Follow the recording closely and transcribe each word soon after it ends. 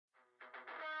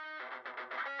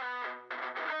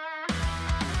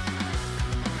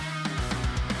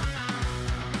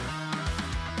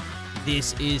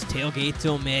This is Tailgate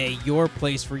Till May, your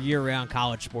place for year-round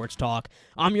college sports talk.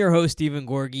 I'm your host, Stephen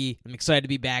Gorgie. I'm excited to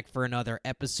be back for another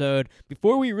episode.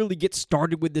 Before we really get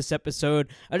started with this episode,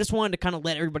 I just wanted to kind of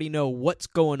let everybody know what's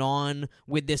going on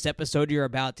with this episode you're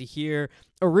about to hear.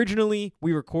 Originally,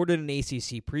 we recorded an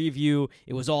ACC preview.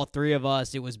 It was all three of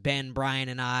us. It was Ben, Brian,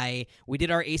 and I. We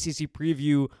did our ACC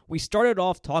preview. We started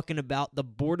off talking about the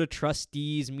Board of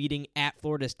Trustees meeting at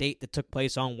Florida State that took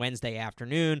place on Wednesday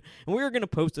afternoon, and we were going to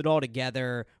post it all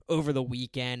together over the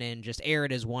weekend and just air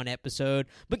it as one episode.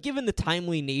 But given the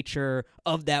timely nature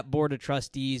of that Board of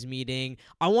Trustees meeting,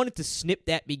 I wanted to snip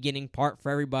that beginning part for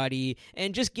everybody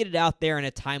and just get it out there in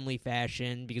a timely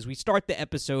fashion, because we start the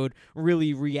episode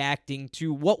really reacting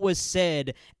to what was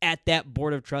said at that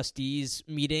Board of Trustees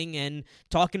meeting and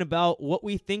talking about what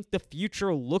we think the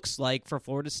future looks like for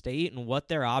Florida State and what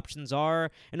their options are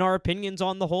and our opinions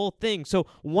on the whole thing. So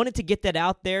wanted to get that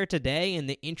out there today in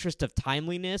the interest of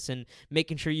timeliness and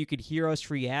making sure you could hear us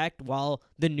react while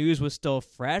the news was still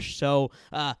fresh. So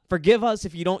forgive us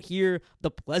if you don't hear the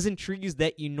pleasantries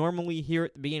that you normally hear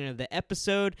at the beginning of the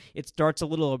episode. It starts a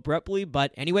little abruptly,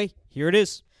 but anyway, here it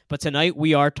is. But tonight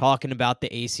we are talking about the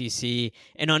ACC,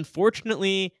 and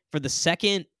unfortunately, for the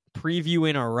second preview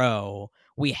in a row,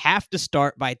 we have to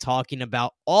start by talking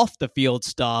about off-the-field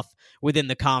stuff within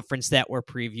the conference that we're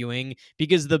previewing,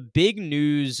 because the big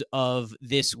news of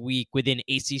this week within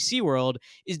ACC world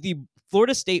is the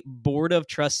Florida State Board of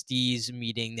Trustees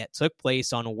meeting that took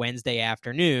place on Wednesday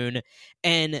afternoon,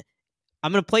 and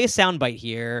I'm going to play a soundbite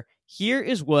here. Here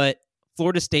is what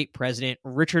Florida State President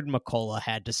Richard McCullough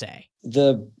had to say.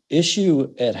 The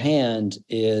issue at hand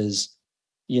is,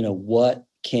 what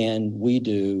can we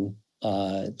do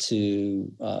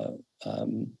to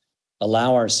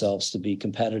allow ourselves to be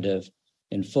competitive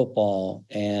in football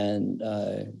and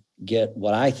get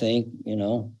what I think,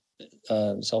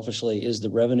 selfishly, is the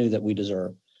revenue that we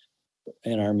deserve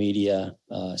in our media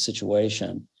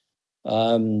situation.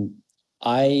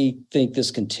 I think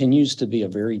this continues to be a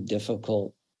very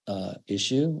difficult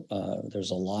issue.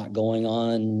 There's a lot going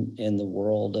on in the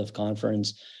world of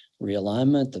conference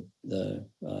realignment,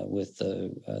 with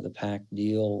the PAC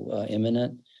deal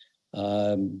imminent,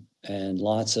 and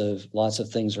lots of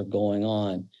things are going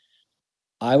on.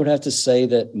 I would have to say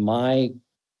that my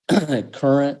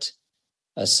current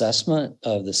assessment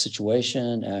of the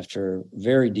situation, after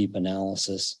very deep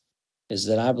analysis, is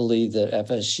that I believe that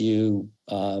FSU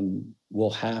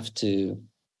will have to,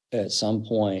 at some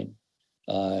point,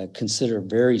 consider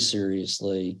very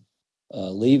seriously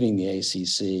leaving the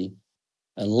ACC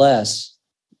unless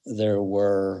there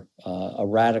were a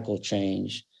radical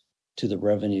change to the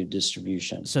revenue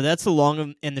distribution. So that's the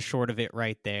long and the short of it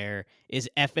right there, is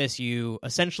FSU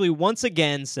essentially once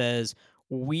again says,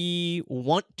 we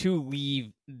want to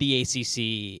leave the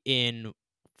ACC in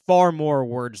far more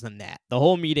words than that. The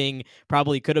whole meeting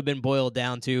probably could have been boiled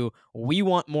down to, we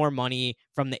want more money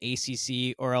from the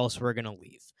ACC or else we're going to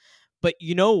leave. But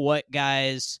you know what,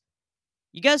 guys?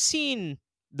 You guys seen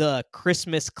the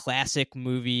Christmas classic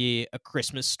movie, A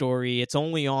Christmas Story? It's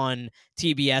only on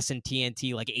TBS and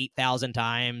TNT like 8,000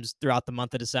 times throughout the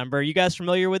month of December. You guys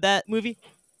familiar with that movie?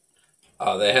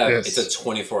 They have, yes. It's a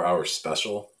 24-hour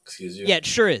special, excuse you. Yeah, it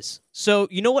sure is. So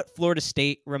you know what Florida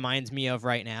State reminds me of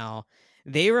right now?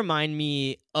 They remind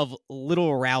me of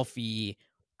Little Ralphie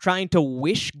trying to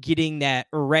wish getting that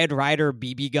Red Ryder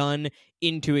BB gun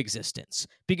into existence,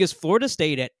 because Florida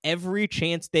State, at every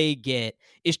chance they get,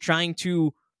 is trying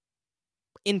to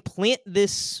implant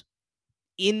this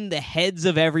in the heads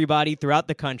of everybody throughout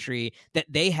the country that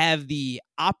they have the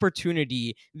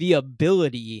opportunity, the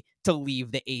ability to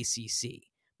leave the ACC.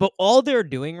 But all they're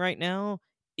doing right now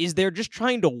is they're just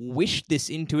trying to wish this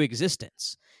into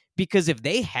existence, because if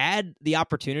they had the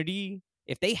opportunity,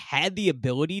 if they had the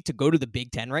ability to go to the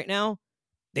Big Ten right now,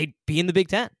 they'd be in the Big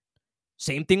Ten.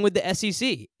 Same thing with the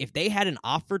SEC. If they had an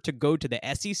offer to go to the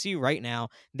SEC right now,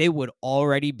 they would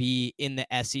already be in the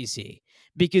SEC.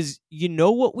 Because you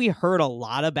know what we heard a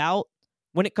lot about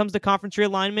when it comes to conference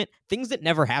realignment? Things that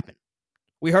never happen.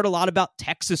 We heard a lot about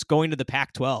Texas going to the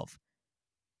Pac-12.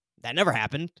 That never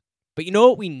happened. But you know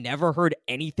what we never heard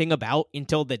anything about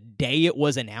until the day it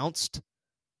was announced?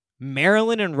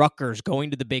 Maryland and Rutgers going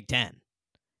to the Big Ten.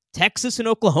 Texas and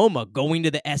Oklahoma going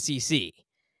to the SEC.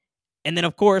 And then,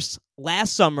 of course,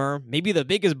 last summer, maybe the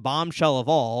biggest bombshell of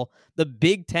all, the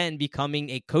Big Ten becoming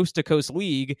a coast-to-coast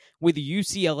league with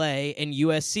UCLA and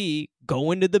USC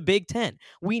going to the Big Ten.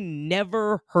 We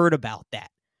never heard about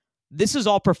that. This is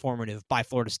all performative by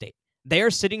Florida State. They are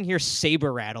sitting here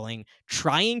saber-rattling,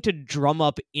 trying to drum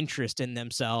up interest in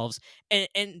themselves,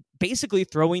 and basically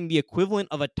throwing the equivalent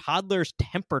of a toddler's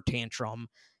temper tantrum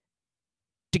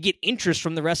to get interest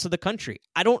from the rest of the country.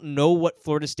 I don't know what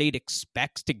Florida State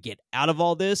expects to get out of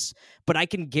all this, but I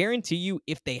can guarantee you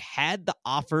if they had the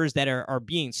offers that are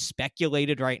being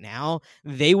speculated right now,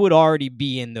 they would already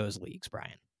be in those leagues,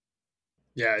 Brian.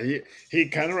 Yeah, he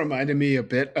kind of reminded me a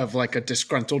bit of like a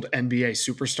disgruntled NBA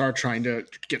superstar trying to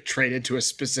get traded to a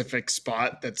specific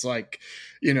spot that's like,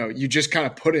 you just kind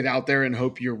of put it out there and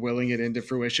hope you're willing it into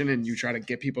fruition, and you try to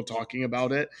get people talking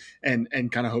about it and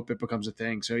kind of hope it becomes a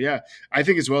thing. So yeah, I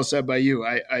think it's well said by you.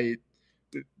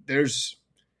 It's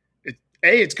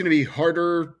going to be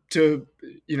harder to,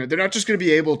 they're not just going to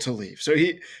be able to leave. So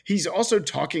he's also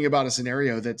talking about a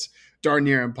scenario that's darn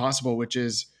near impossible, which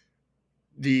is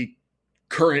the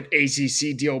current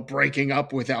ACC deal breaking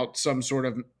up without some sort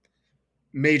of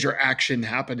major action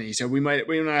happening. So we might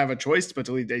not have a choice but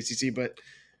to leave the ACC, but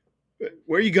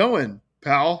where are you going,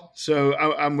 pal? So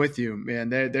I'm with you, man.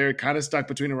 They're kind of stuck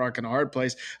between a rock and a hard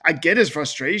place. I get his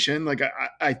frustration. Like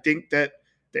I think that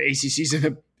the ACC's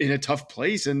in a tough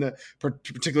place, and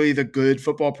particularly the good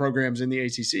football programs in the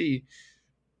ACC.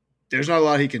 There's not a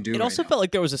lot he can do. It also felt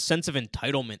like there was a sense of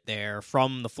entitlement there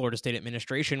from the Florida State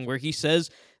administration, where he says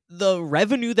the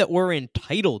revenue that we're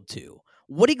entitled to.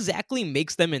 What exactly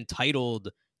makes them entitled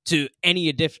to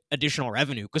any additional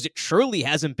revenue? Because it surely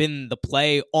hasn't been the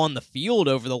play on the field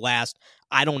over the last,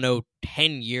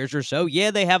 10 years or so.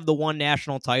 Yeah, they have the one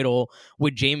national title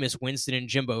with Jameis Winston and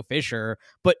Jimbo Fisher,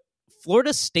 but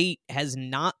Florida State has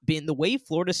not been the way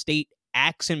Florida State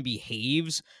acts and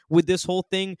behaves with this whole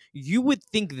thing. You would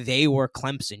think they were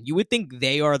Clemson. You would think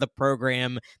they are the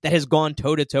program that has gone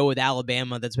toe-to-toe with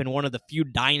Alabama, that's been one of the few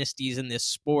dynasties in this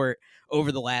sport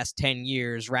over the last 10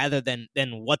 years, rather than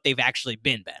what they've actually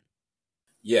been, Ben.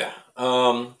 Yeah.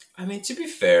 To be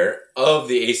fair, of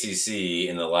the ACC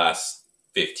in the last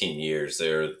 15 years,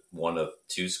 they're one of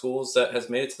two schools that has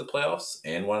made it to the playoffs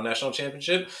and won a national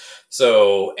championship.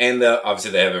 So, and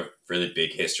obviously they have a really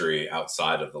big history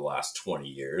outside of the last 20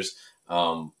 years.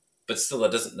 But still,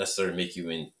 that doesn't necessarily make you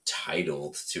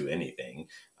entitled to anything.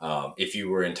 If you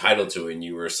were entitled to it and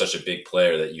you were such a big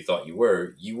player that you thought you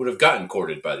were, you would have gotten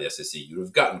courted by the SEC. You would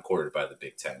have gotten courted by the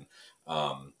Big Ten.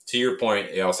 To your point,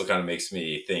 it also kind of makes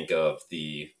me think of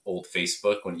the old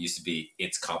Facebook when it used to be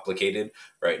 "It's complicated."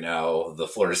 Right now, the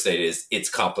Florida State is "It's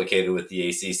complicated" with the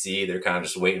ACC. They're kind of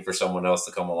just waiting for someone else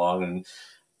to come along, and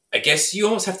I guess you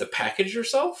almost have to package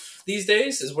yourself these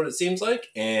days, is what it seems like.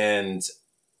 And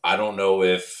I don't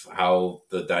know how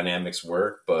the dynamics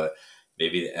work, but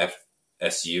maybe the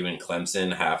FSU and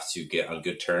Clemson have to get on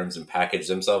good terms and package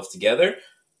themselves together.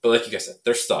 But like you guys said,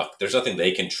 they're stuck. There's nothing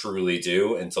they can truly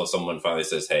do until someone finally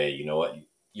says, hey, you know what?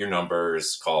 Your number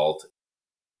is called.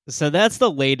 So that's the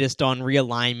latest on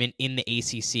realignment in the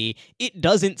ACC. It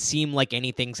doesn't seem like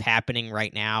anything's happening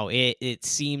right now. It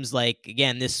seems like,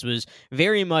 again, this was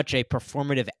very much a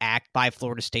performative act by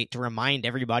Florida State to remind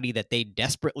everybody that they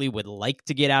desperately would like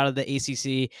to get out of the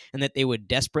ACC and that they would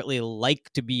desperately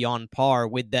like to be on par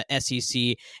with the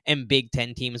SEC and Big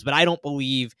Ten teams. But I don't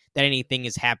believe that anything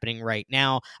is happening right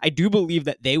now. I do believe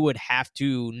that they would have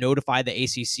to notify the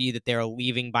ACC that they're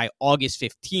leaving by August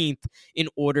 15th in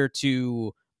order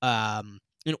to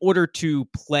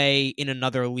play in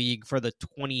another league for the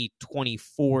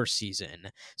 2024 season.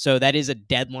 So that is a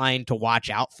deadline to watch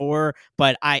out for,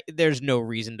 but there's no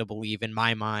reason to believe in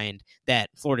my mind that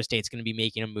Florida State's going to be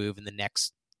making a move in the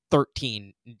next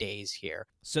 13 days here.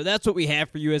 So that's what we have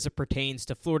for you as it pertains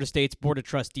to Florida State's Board of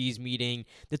Trustees meeting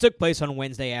that took place on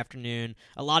Wednesday afternoon.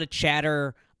 A lot of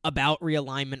chatter about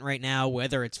realignment right now,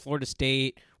 whether it's Florida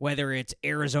State, whether it's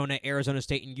Arizona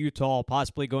State, and Utah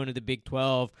possibly going to the Big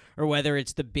 12, or whether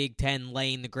it's the Big 10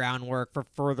 laying the groundwork for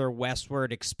further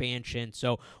westward expansion.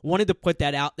 So wanted to put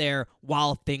that out there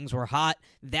while things were hot.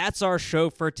 That's our show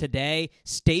for today.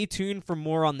 Stay tuned for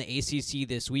more on the ACC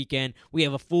this weekend. We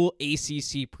have a full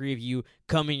ACC preview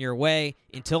coming your way.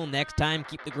 Until next time,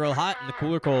 keep the grill hot and the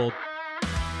cooler cold.